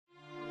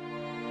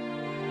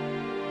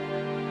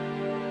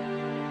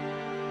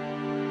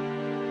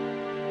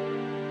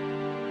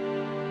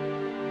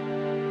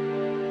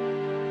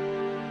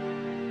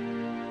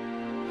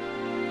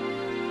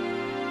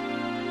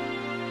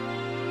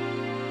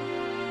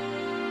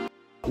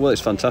Well,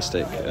 it's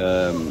fantastic.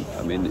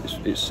 I mean,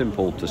 it's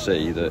simple to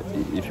see that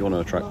if you want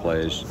to attract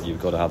players,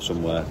 you've got to have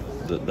somewhere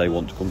that they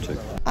want to come to.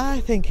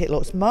 I think it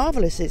looks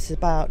marvellous. It's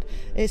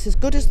as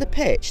good as the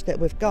pitch that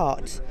we've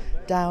got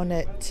down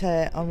at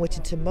on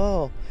Whittington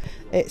Moor.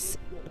 It's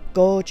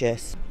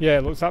gorgeous. Yeah,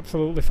 it looks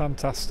absolutely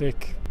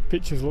fantastic.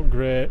 Pictures look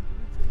great.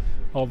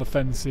 All the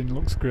fencing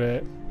looks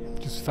great.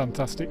 Just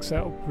fantastic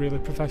setup, really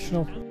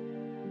professional.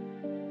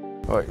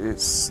 Oh,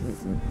 it's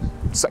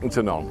second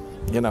to none.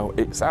 You know,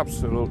 it's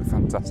absolutely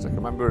fantastic. I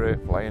remember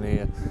playing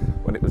here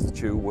when it was the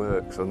tube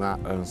works and that,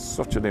 and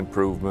such an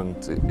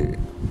improvement. You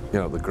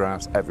know, the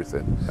grass,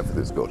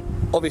 everything's good.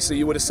 Obviously,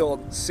 you would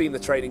have seen the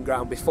training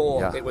ground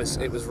before it was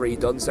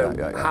redone. So,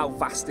 how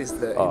vast is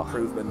the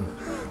improvement?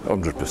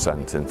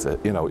 100% into it.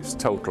 You know, it's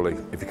totally.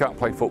 If you can't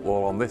play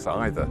football on this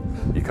either,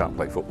 you can't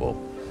play football.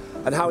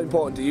 And how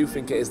important do you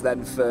think it is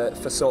then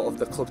for sort of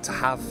the club to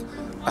have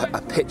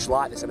a pitch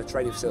like this and a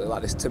training facility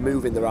like this to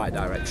move in the right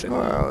direction?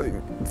 Well,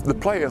 the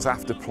players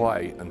have to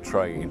play and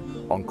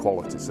train on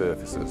quality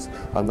surfaces,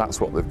 and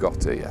that's what they've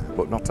got here.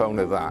 But not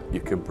only that, you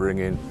can bring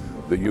in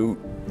the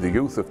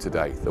youth of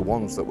today, the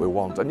ones that we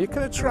want, and you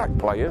can attract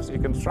players. You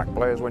can attract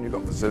players when you've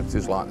got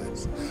facilities like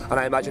this. And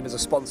I imagine as a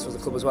sponsor of the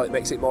club as well, it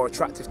makes it more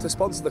attractive to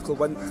sponsor the club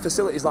when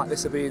facilities like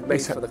this are being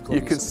made for the club.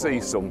 You can see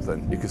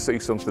something. You can see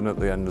something at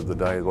the end of the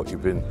day, what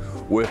you've been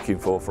working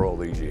for all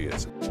these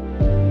years.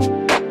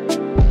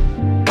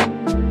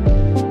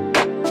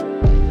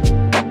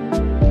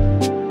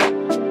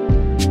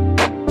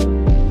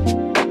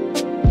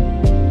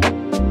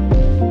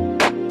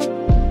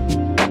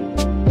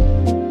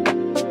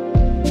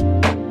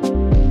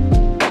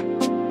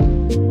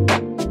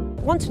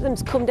 Wanted them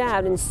to come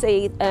down and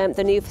see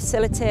the new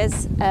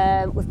facilities.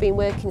 We've been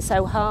working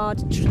so hard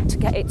to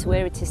get it to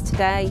where it is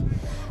today.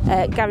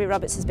 Gary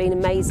Roberts has been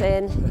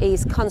amazing.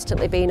 He's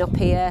constantly been up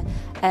here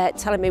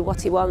telling me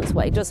what he wants,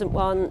 what he doesn't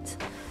want.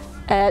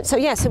 So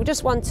we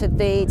just wanted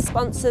the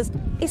sponsors.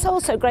 It's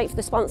also great for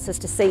the sponsors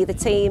to see the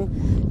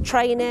team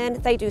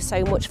training. They do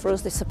so much for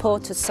us, they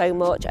support us so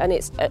much, and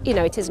it's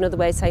it is another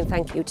way of saying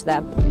thank you to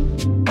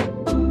them.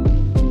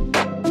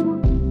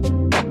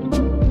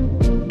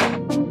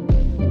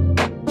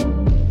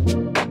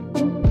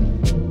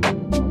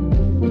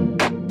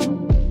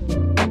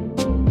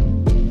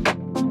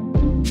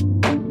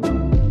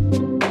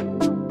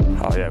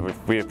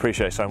 We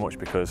appreciate it so much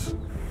because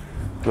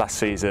last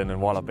season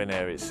and while I've been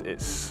here, it's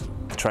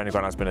the training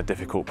ground has been a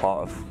difficult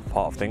part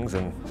of things,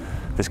 and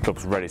this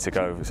club's ready to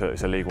go.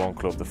 It's a League One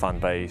club. The fan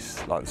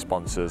base, like the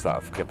sponsors that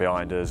have get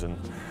behind us, and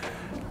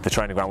the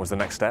training ground was the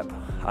next step,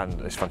 and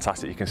it's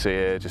fantastic. You can see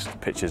here, just the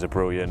pitches are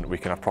brilliant. We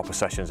can have proper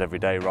sessions every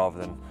day rather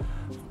than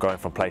going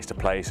from place to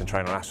place and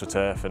training on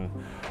AstroTurf, and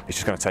it's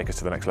just going to take us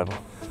to the next level.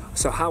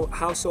 So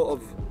how sort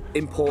of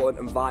important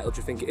and vital do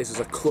you think it is as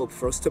a club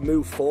for us to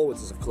move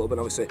forwards as a club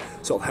and obviously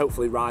sort of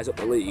hopefully rise up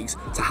the leagues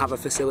to have a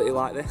facility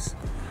like this?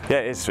 Yeah,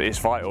 it's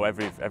vital.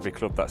 Every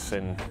club that's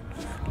in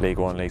League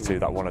One, League Two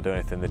that want to do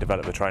anything, they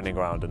develop the training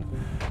ground, and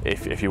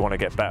if you want to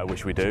get better,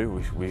 which we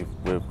do,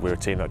 we're a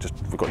team that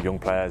we've got young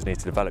players, need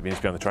to develop. You need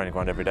to be on the training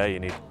ground every day. You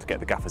need to get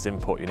the gaffer's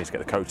input. You need to get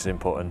the coach's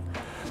input, and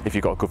if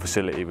you've got a good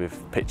facility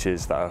with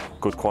pitches that are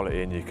good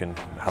quality and you can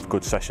have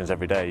good sessions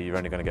every day, you're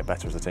only going to get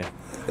better as a team.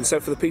 And so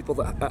for the people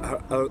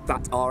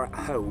that are at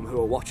home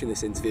who are watching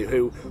this interview,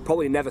 who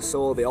probably never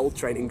saw the old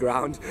training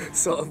ground,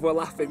 sort of we're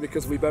laughing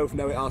because we both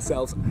know it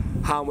ourselves.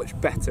 How much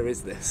better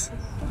is this?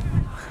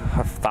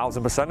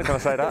 1,000%, can I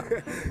say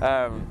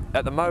that?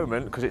 At the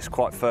moment, because it's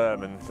quite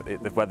firm and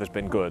the weather's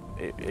been good,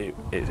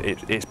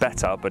 it's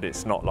better, but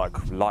it's not like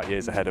light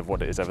years ahead of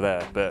what it is over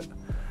there. But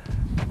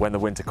when the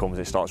winter comes,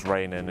 it starts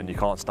raining and you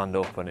can't stand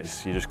up, and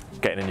you're just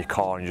getting in your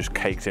car and you're just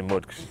caked in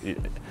mud.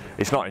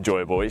 It's not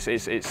enjoyable.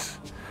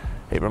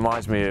 It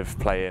reminds me of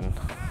playing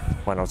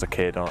when I was a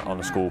kid on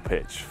a school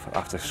pitch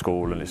after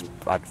school, and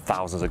I had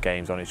thousands of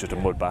games on it. It's just a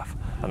mud bath,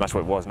 and that's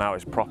what it was. Now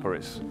it's proper.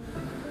 It's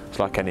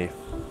like any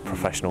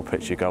professional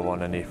pitch you go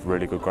on, any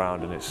really good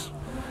ground, and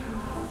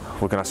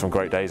we're going to have some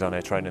great days on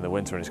here training in the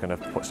winter, and it's going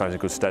to put us in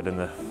good stead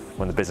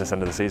when the business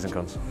end of the season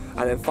comes.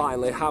 And then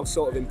finally, how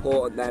sort of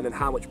important then, and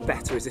how much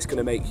better is this going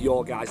to make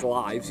your guys'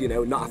 lives,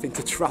 not having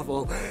to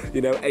travel,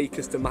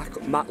 acres to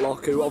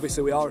Matlock, who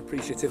obviously we are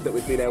appreciative that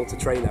we've been able to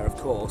train there, of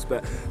course,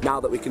 but now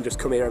that we can just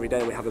come here every day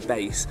and we have a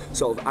base,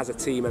 sort of as a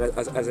team and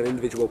as an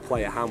individual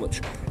player, how much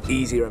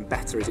easier and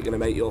better is it going to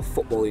make your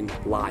footballing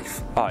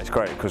life? Oh, it's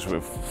great, because we're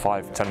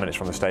 5-10 minutes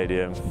from the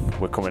stadium,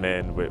 we're coming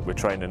in, we're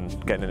training,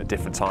 getting in at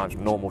different times,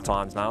 normal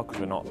times now, because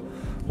we're not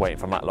waiting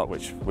for Matlock,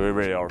 which we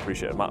really are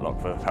appreciative of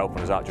Matlock for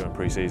helping us out during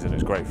pre-season.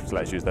 It's great to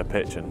let us use their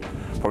pitch, and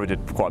probably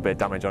did quite a bit of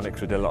damage on it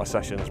because we did a lot of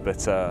sessions, but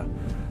it's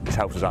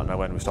helped us out now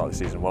when we start the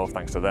season well,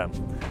 thanks to them.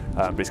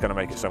 But it's going to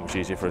make it so much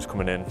easier for us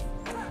coming in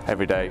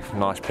every day,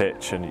 nice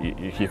pitch, and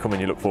you come in,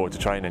 you look forward to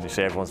training, you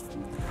see everyone's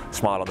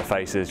smile on their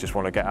faces, just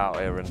want to get out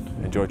here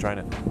and enjoy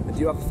training. And do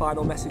you have a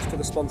final message to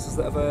the sponsors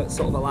that have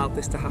sort of allowed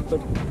this to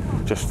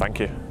happen? Just thank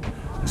you.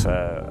 It's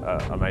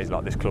amazing,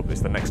 like this club,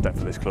 it's the next step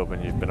for this club,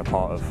 and you've been a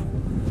part of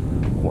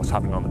what's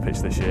happening on the pitch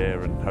this year,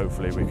 and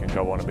hopefully we can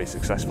go on and be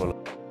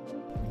successful.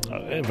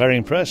 very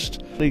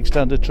impressed. League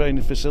standard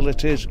training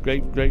facilities,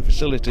 great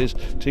facilities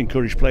to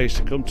encourage players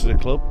to come to the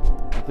club.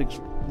 I think it's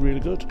really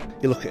good.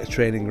 You look at a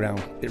training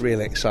ground, it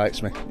really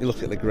excites me. You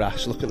look at the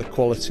grass, look at the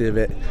quality of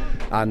it,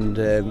 and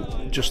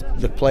just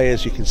the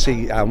players, you can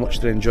see how much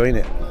they're enjoying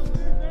it.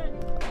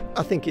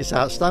 I think it's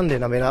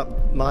outstanding. I mean,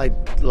 my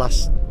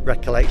last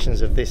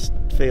recollections of this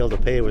field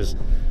up here was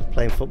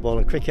playing football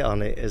and cricket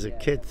on it as a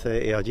kid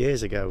 30 odd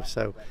years ago,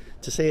 so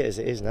to see it as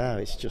it is now,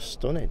 it's just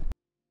stunning.